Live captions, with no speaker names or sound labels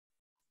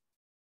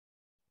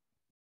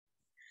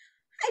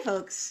Hi,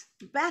 folks.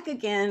 Back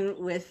again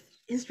with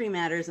History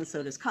Matters and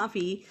So Does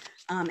Coffee.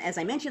 As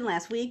I mentioned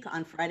last week,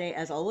 on Friday,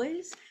 as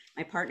always,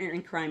 my partner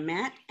in crime,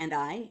 Matt, and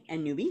I,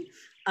 and Newbie,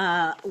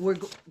 will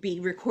be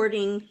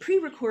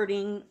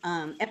pre-recording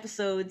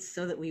episodes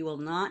so that we will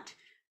not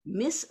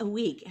miss a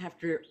week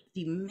after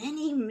the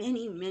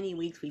many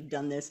weeks we've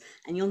done this.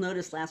 And you'll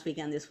notice last week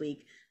and this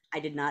week, I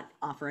did not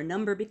offer a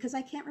number because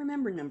I can't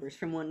remember numbers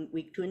from one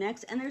week to the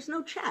next, and there's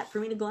no chat for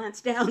me to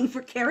glance down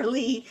for Kara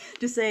Lee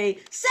to say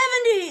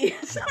 70,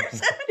 summer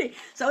 70.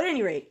 So at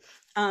any rate,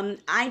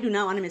 I do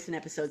not want to miss an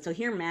episode. So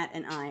here Matt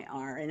and I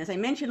are, and as I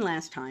mentioned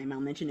last time, I'll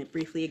mention it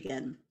briefly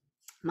again.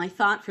 My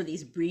thought for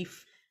these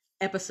brief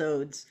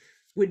episodes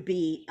would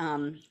be,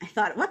 I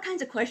thought, what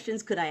kinds of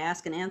questions could I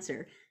ask and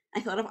answer?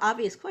 I thought of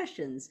obvious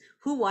questions: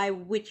 who, why,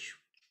 which,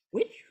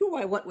 who,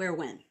 why, what, where,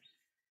 when.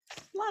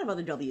 A lot of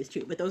other W's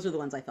too, but those are the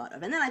ones I thought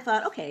of. And then I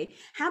thought, okay,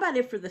 how about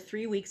if for the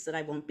 3 weeks that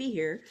I won't be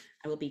here,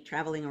 I will be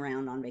traveling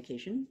around on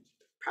vacation,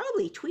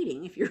 probably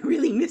tweeting. If you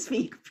really miss me,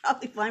 you could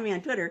probably find me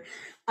on Twitter.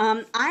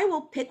 I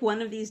will pick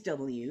one of these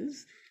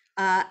W's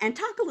and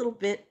talk a little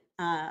bit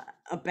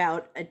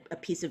about a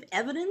piece of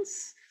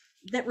evidence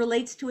that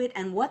relates to it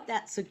and what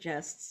that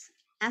suggests,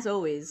 as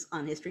always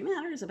on History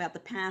Matters, about the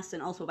past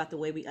and also about the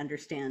way we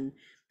understand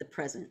the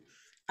present.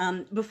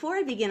 Before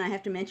I begin, I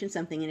have to mention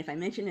something, and if I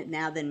mention it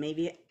now, then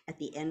maybe at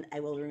the end I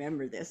will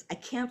remember this. I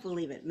can't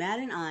believe it. Matt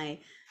and I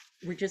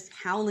were just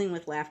howling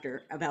with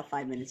laughter about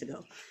 5 minutes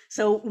ago.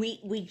 So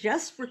we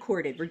just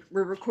recorded.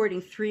 We're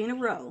recording 3 in a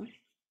row.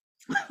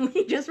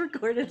 We just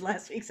recorded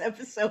last week's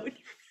episode.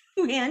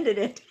 We ended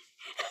it.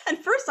 And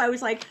first I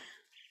was like,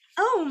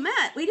 "Oh,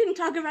 Matt, we didn't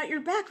talk about your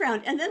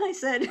background." And then I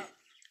said,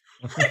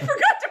 "I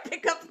forgot to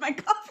pick up my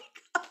coffee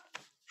cup,"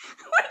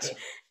 which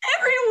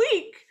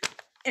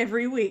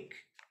every week.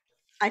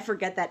 I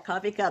forget that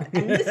coffee cup.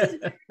 And this is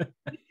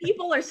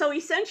people are so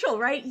essential,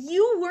 right?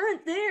 You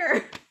weren't there.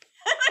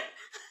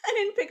 I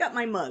didn't pick up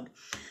my mug.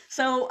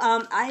 So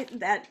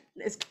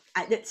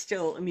that's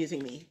still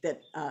amusing me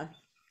that I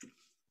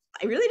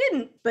really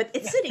didn't, but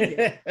it's sitting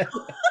here.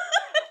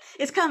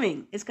 It's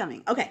coming. It's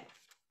coming. Okay.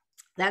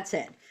 That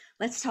said,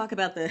 let's talk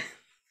about the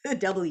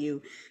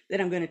W that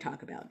I'm going to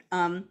talk about.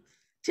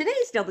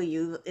 Today's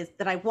W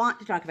that I want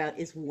to talk about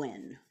is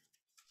when.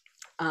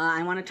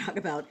 I want to talk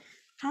about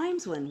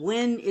times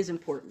when is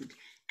important,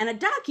 and a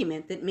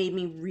document that made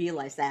me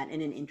realize that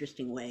in an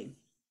interesting way.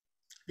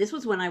 This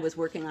was when I was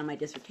working on my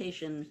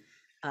dissertation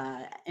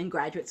in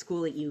graduate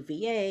school at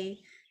UVA,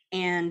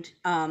 and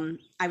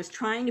I was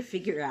trying to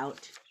figure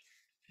out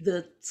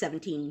the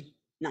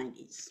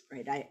 1790s,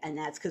 right? And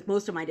that's because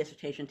most of my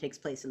dissertation takes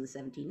place in the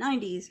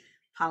 1790s,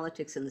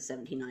 politics in the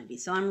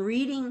 1790s. So I'm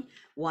reading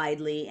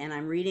widely, and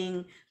I'm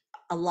reading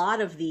a lot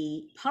of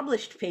the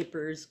published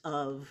papers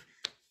of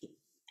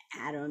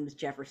Adams,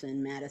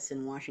 Jefferson,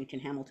 Madison, Washington,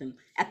 Hamilton.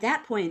 At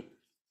that point,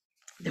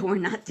 there were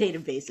not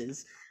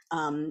databases.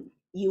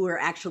 You were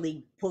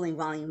actually pulling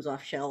volumes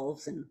off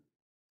shelves and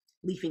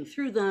leafing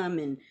through them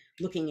and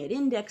looking at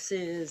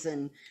indexes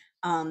and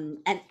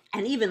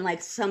even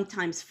like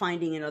sometimes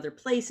finding in other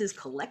places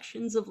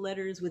collections of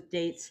letters with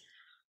dates.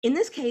 In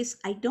this case,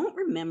 I don't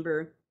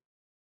remember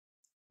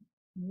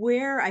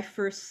where I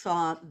first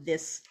saw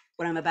this,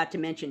 what I'm about to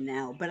mention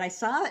now, but I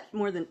saw it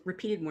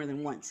repeated more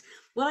than once.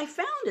 What I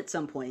found at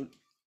some point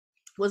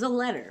was a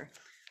letter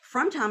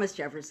from Thomas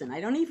Jefferson.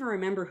 I don't even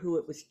remember who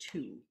it was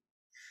to,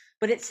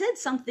 but it said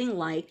something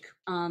like,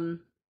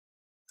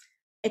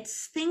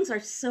 things are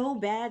so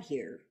bad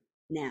here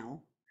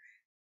now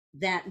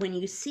that when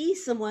you see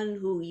someone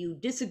who you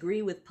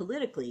disagree with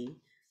politically,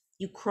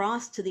 you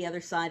cross to the other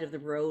side of the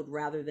road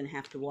rather than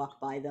have to walk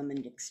by them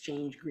and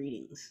exchange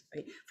greetings,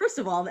 right? First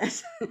of all,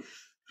 that's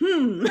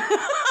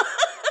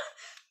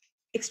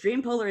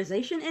extreme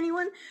polarization,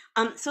 anyone?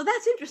 So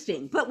that's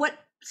interesting. But what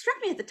struck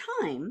me at the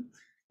time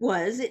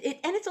was and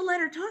it's a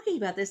letter talking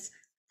about this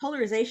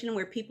polarization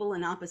where people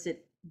in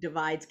opposite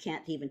divides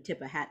can't even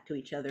tip a hat to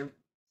each other,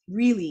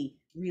 really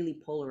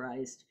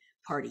polarized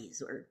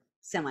parties or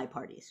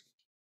semi-parties.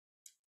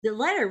 The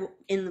letter,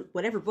 in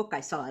whatever book I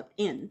saw it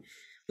in,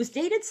 was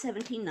dated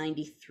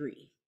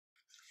 1793.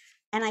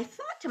 And I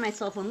thought to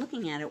myself when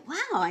looking at it,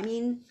 wow, I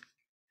mean,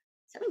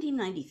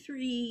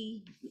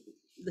 1793,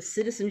 the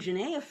Citizen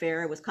Genet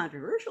affair was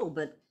controversial,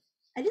 but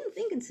I didn't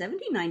think in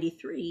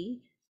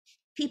 1793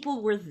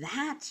 people were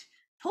that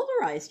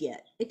polarized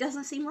yet. It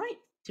doesn't seem right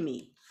to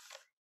me.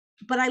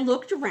 But I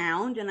looked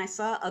around and I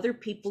saw other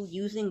people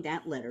using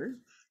that letter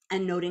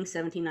and noting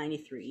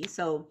 1793.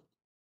 So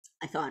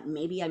I thought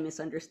maybe I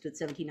misunderstood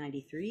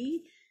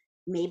 1793.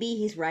 Maybe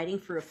he's writing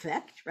for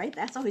effect, right?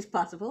 That's always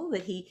possible,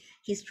 that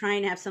he's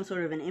trying to have some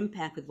sort of an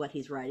impact with what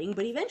he's writing.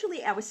 But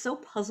eventually I was so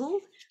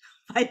puzzled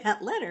by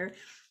that letter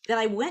that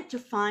I went to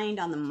find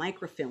on the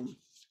microfilm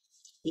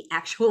the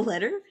actual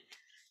letter.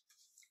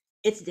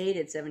 It's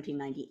dated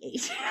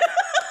 1798.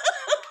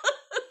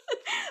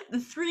 The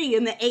 3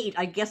 and the 8,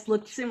 I guess,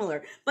 looked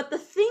similar. But the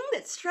thing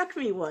that struck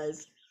me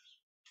was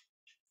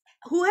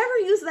whoever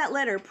used that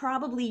letter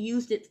probably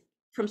used it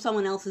from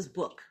someone else's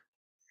book.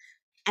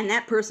 and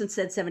that person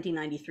said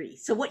 1793.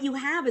 So what you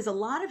have is a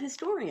lot of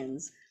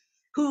historians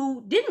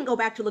who didn't go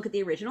back to look at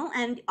the original,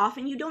 and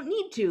often you don't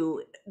need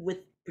to with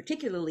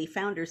particularly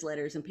founders'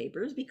 letters and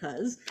papers,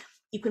 because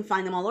you can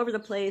find them all over the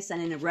place,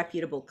 and in a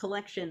reputable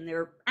collection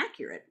they're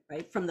accurate,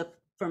 right, from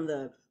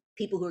the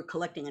people who are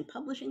collecting and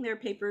publishing their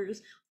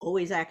papers,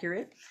 always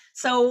accurate.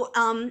 So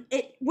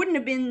it wouldn't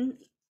have been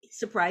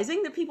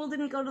surprising that people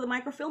didn't go to the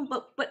microfilm,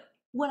 but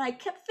what I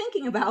kept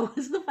thinking about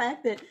was the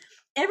fact that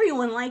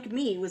everyone like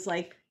me was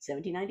like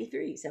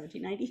 1793,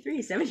 1793,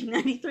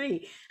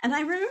 1793. And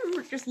I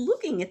remember just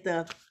looking at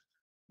the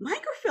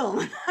microfilm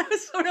and I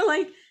was sort of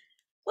like,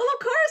 well, of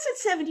course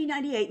it's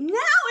 1798. Now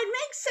it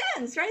makes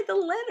sense, right? The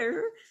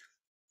letter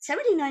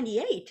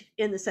 1798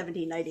 in the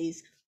 1790s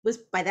was,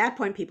 by that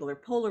point, people are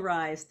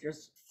polarized.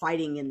 There's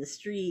fighting in the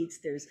streets.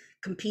 There's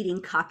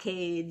competing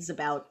cockades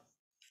about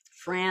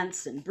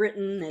France and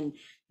Britain, and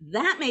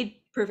that made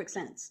perfect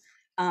sense.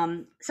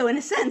 So in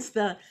a sense,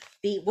 the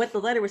what the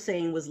letter was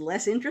saying was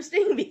less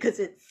interesting because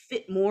it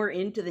fit more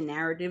into the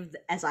narrative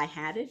as I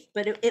had it.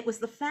 But it was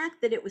the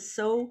fact that it was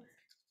so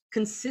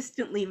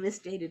consistently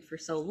misdated for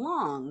so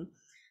long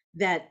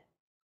that,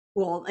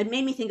 well, it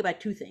made me think about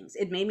two things.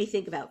 It made me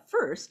think about,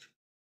 first,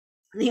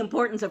 the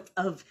importance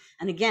of,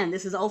 and again,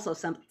 this is also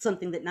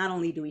something that not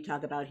only do we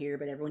talk about here,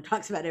 but everyone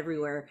talks about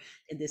everywhere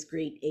in this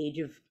great age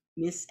of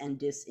mis and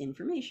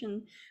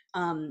disinformation,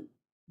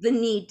 the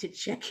need to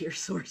check your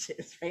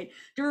sources, right?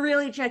 To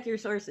really check your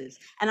sources.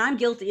 And I'm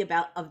guilty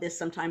of this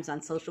sometimes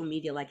on social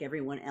media, like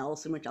everyone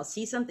else, in which I'll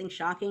see something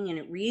shocking and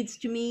it reads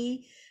to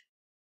me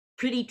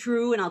pretty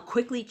true, and I'll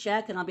quickly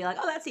check and I'll be like,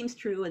 oh, that seems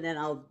true. And then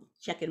I'll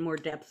check in more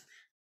depth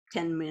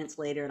 10 minutes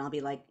later and I'll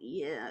be like,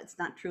 yeah, it's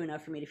not true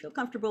enough for me to feel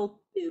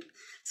comfortable. Boop.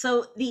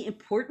 So the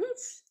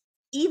importance,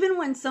 even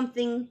when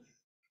something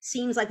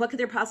seems like, what could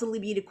there possibly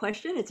be to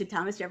question? It's a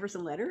Thomas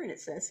Jefferson letter and it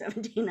says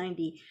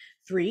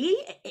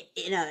 1793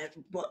 in a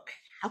book.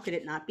 How could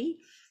it not be?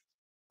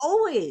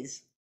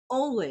 Always,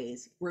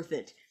 always worth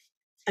it.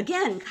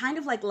 Again, kind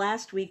of like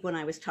last week when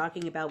I was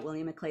talking about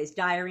William McClay's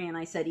diary, and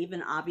I said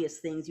even obvious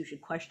things, you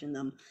should question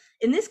them.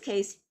 In this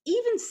case,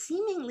 even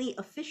seemingly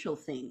official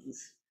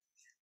things,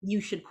 you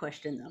should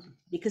question them,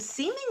 because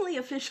seemingly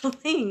official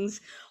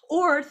things,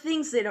 or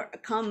things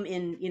that come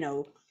in,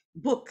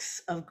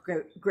 books of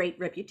great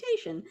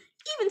reputation,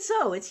 even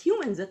so, it's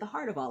humans at the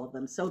heart of all of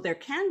them. So there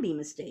can be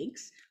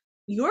mistakes.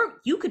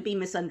 You could be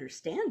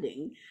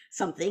misunderstanding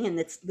something, and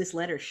this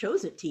letter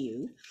shows it to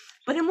you.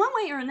 But in one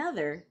way or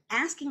another,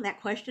 asking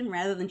that question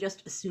rather than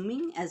just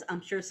assuming, as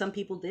I'm sure some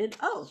people did,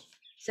 oh,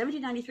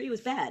 1793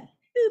 was bad,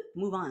 boop,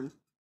 move on.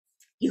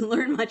 You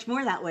learn much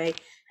more that way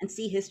and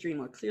see history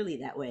more clearly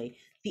that way.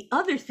 The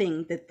other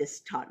thing that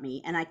this taught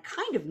me, and I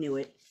kind of knew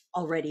it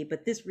already,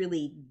 but this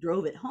really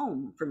drove it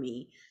home for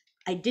me.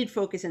 I did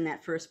focus in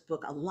that first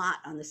book a lot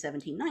on the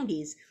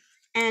 1790s.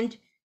 And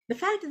the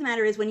fact of the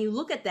matter is, when you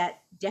look at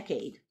that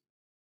decade,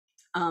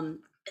 a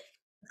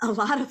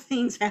lot of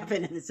things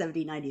happen in the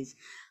 1790s.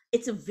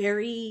 It's a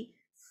very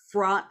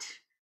fraught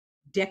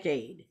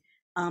decade.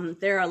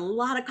 There are a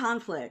lot of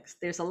conflicts.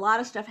 There's a lot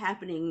of stuff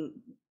happening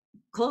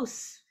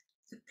close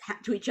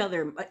to each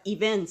other,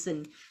 events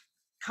and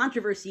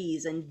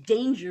controversies and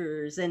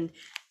dangers.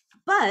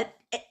 But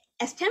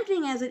as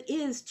tempting as it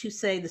is to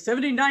say the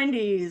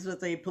 1790s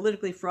was a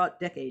politically fraught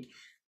decade,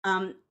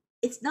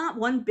 it's not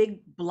one big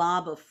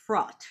blob of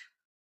fraught.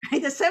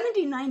 Right? The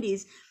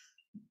 1790s,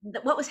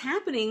 what was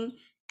happening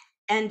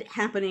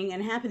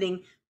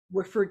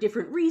were for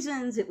different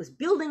reasons. It was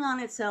building on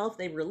itself.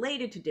 They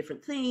related to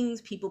different things.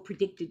 People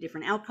predicted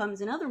different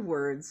outcomes. In other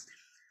words,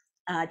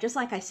 just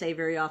like I say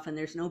very often,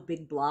 there's no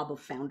big blob of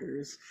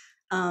founders.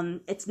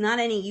 It's not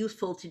any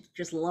useful to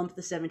just lump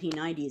the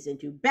 1790s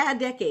into bad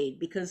decade,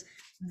 because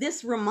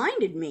this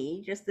reminded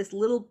me, just this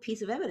little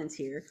piece of evidence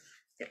here,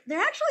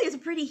 there actually is a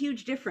pretty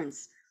huge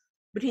difference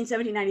between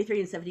 1793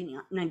 and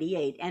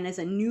 1798. And as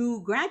a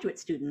new graduate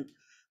student,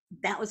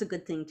 that was a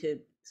good thing to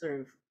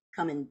sort of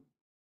come and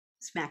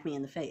smack me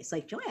in the face.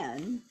 Like,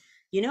 Joanne,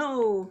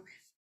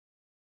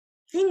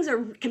 things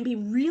can be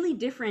really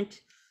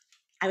different.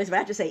 I was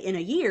about to say in a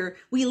year.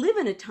 We live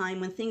in a time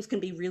when things can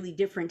be really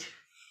different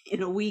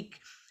in a week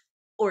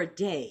or a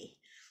day,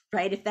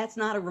 right? If that's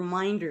not a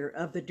reminder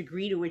of the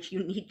degree to which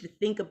you need to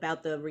think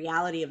about the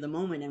reality of the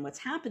moment and what's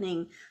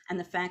happening, and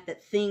the fact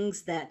that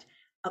things that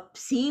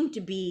seem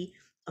to be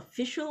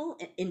official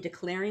in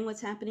declaring what's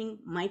happening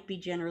might be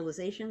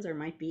generalizations or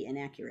might be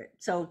inaccurate.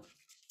 So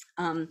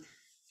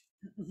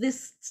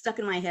this stuck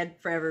in my head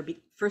forever.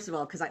 First of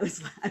all, because I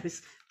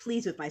was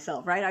pleased with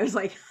myself, right? I was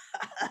like,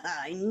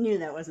 I knew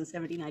that wasn't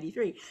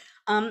 1793.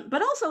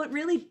 But also, it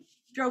really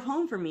drove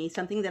home for me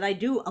something that I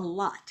do a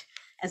lot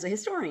as a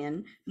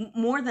historian,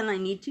 more than I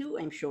need to,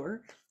 I'm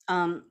sure,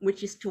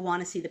 which is to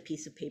want to see the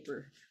piece of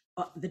paper,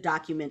 the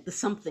document, the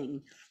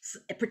something,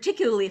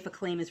 particularly if a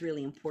claim is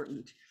really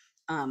important,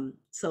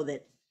 so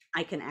that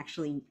I can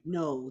actually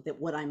know that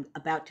what I'm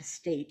about to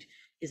state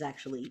is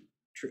actually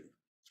true.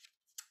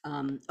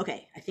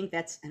 Okay, I think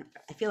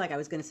I feel like I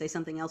was going to say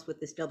something else with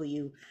this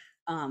W,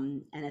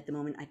 and at the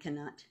moment I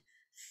cannot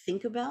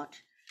think about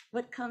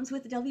what comes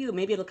with the W.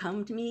 Maybe it'll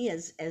come to me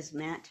as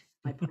Matt,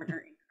 my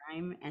partner in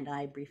crime, and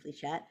I briefly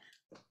chat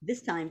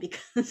this time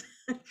because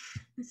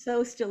I'm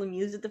so still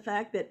amused at the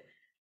fact that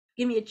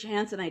give me a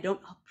chance and I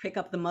don't pick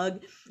up the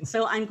mug.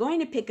 So I'm going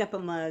to pick up a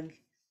mug,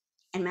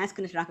 and Matt's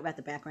going to talk about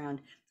the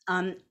background.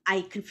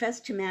 I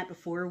confessed to Matt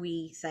before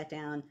we sat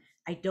down,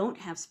 I don't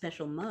have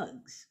special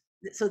mugs.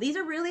 So these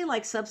are really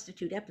like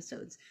substitute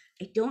episodes.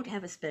 I don't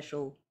have a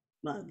special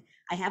mug.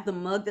 I have the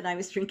mug that I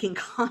was drinking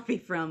coffee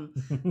from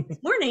this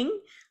morning.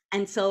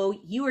 And so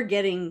you are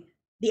getting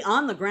the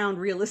on the ground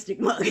realistic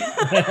mug.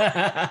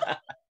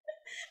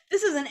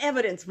 This is an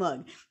evidence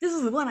mug. This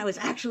is the one I was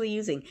actually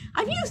using.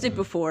 I've used it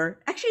before.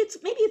 Actually,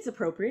 maybe it's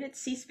appropriate.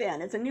 It's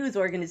C-SPAN. It's a news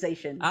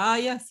organization.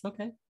 Yes.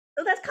 Okay.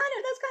 So that's kind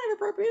of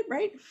appropriate,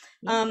 right?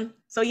 Yeah.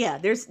 So yeah,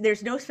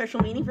 there's no special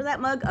meaning for that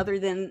mug other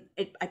than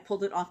I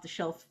pulled it off the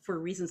shelf for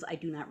reasons I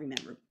do not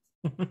remember.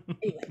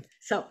 Anyway,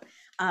 so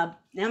now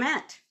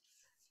Matt.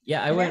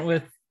 Yeah, I went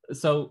with,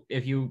 so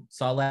if you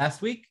saw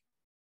last week,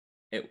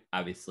 it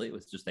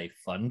was just a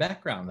fun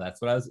background. That's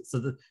what I was,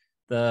 so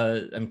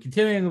I'm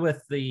continuing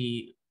with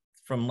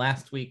from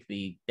last week,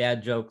 the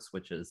dad jokes,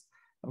 which is,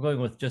 I'm going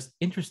with just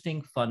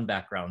interesting, fun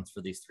backgrounds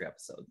for these 3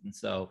 episodes. And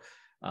so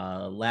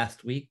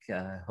last week,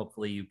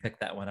 hopefully you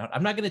picked that one out.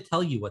 I'm not going to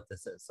tell you what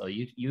this is, so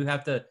you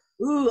have to.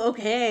 Ooh,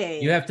 okay.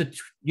 You have to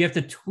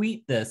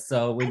tweet this.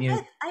 So when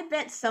I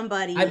bet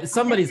somebody's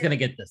going to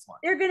get this one.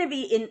 They're going to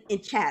be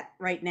in chat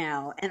right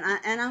now, and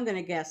I'm going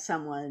to guess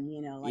someone,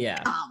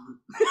 like Tom.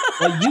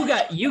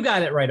 Well, you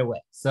got it right away.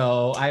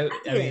 So I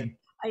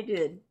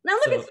did. Now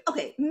look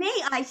okay. May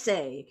I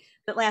say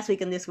that last week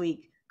and this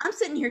week, I'm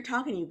sitting here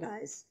talking to you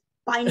guys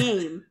by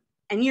name,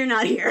 and you're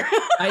not here.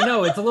 I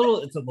know it's a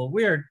little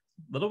weird,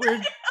 but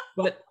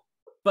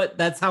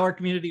that's how our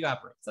community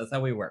operates. That's how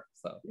we work.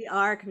 So we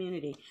are a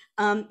community.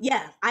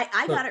 Yeah,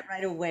 I got it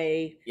right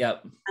away.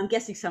 Yep. I'm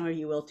guessing some of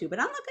you will too, but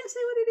I'm not going to say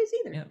what it is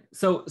either. Yeah.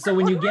 So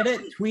when you get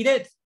it, tweet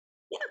it.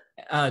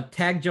 Yeah.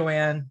 Tag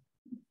Joanne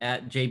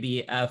at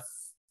JBF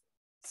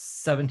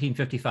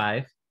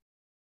 1755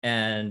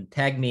 and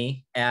tag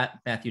me at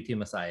Matthew T.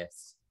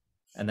 Messias,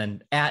 and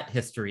then at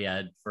History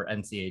Ed for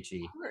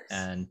NCHE,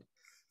 and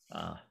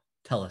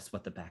tell us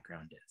what the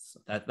background is. So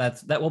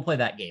that we'll play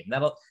that game.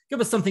 That'll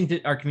give us something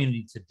to our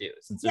community to do,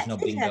 since there's no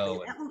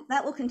bingo.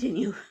 That will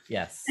continue.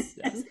 Yes.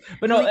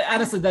 But no,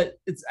 honestly,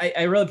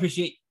 I really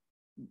appreciate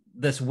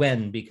this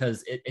win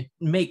because it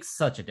makes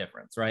such a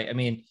difference, right? I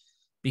mean,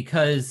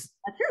 because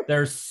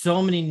there's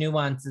so many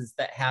nuances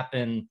that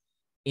happen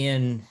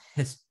in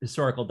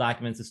historical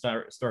documents,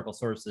 historical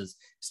sources,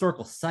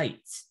 historical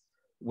sites,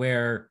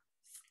 where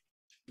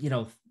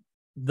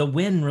the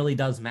win really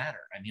does matter.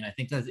 I mean, I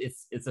think that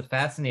it's a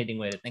fascinating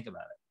way to think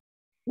about it.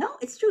 No,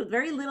 it's true.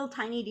 Very little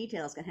tiny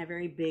details can have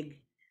very big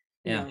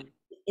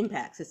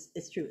impacts.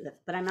 It's true.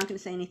 But I'm not going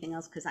to say anything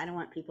else because I don't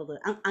want people to.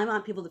 I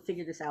want people to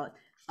figure this out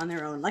on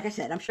their own. Like I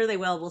said, I'm sure they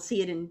will. We'll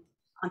see it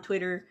on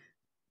Twitter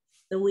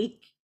the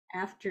week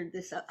after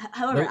this.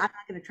 However, I'm not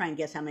going to try and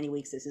guess how many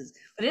weeks this is.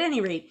 But at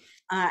any rate,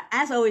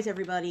 as always,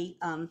 everybody,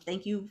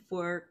 thank you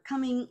for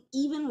coming,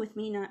 even with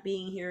me not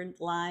being here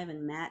live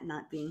and Matt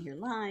not being here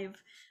live.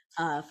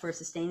 For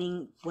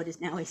sustaining what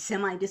is now a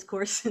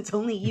semi-discourse, since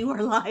only you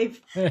are live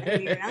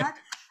and you're not.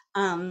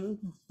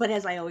 But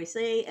as I always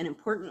say, an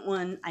important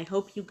one. I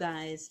hope you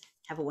guys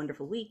have a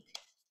wonderful week.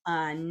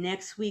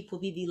 Next week will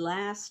be the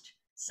last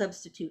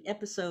substitute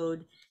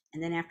episode.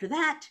 And then after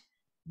that,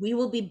 we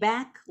will be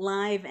back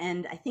live.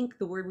 And I think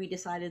the word we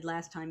decided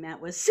last time, Matt,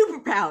 was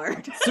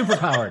superpowered.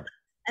 Superpowered.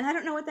 And I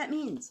don't know what that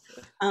means.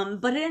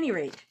 But at any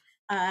rate,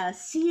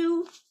 see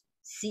you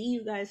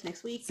guys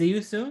next week. See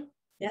you soon.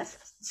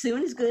 Yes,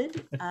 soon is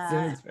good.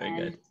 Soon is very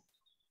good.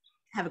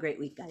 Have a great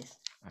week, guys.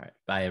 All right.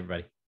 Bye,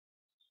 everybody.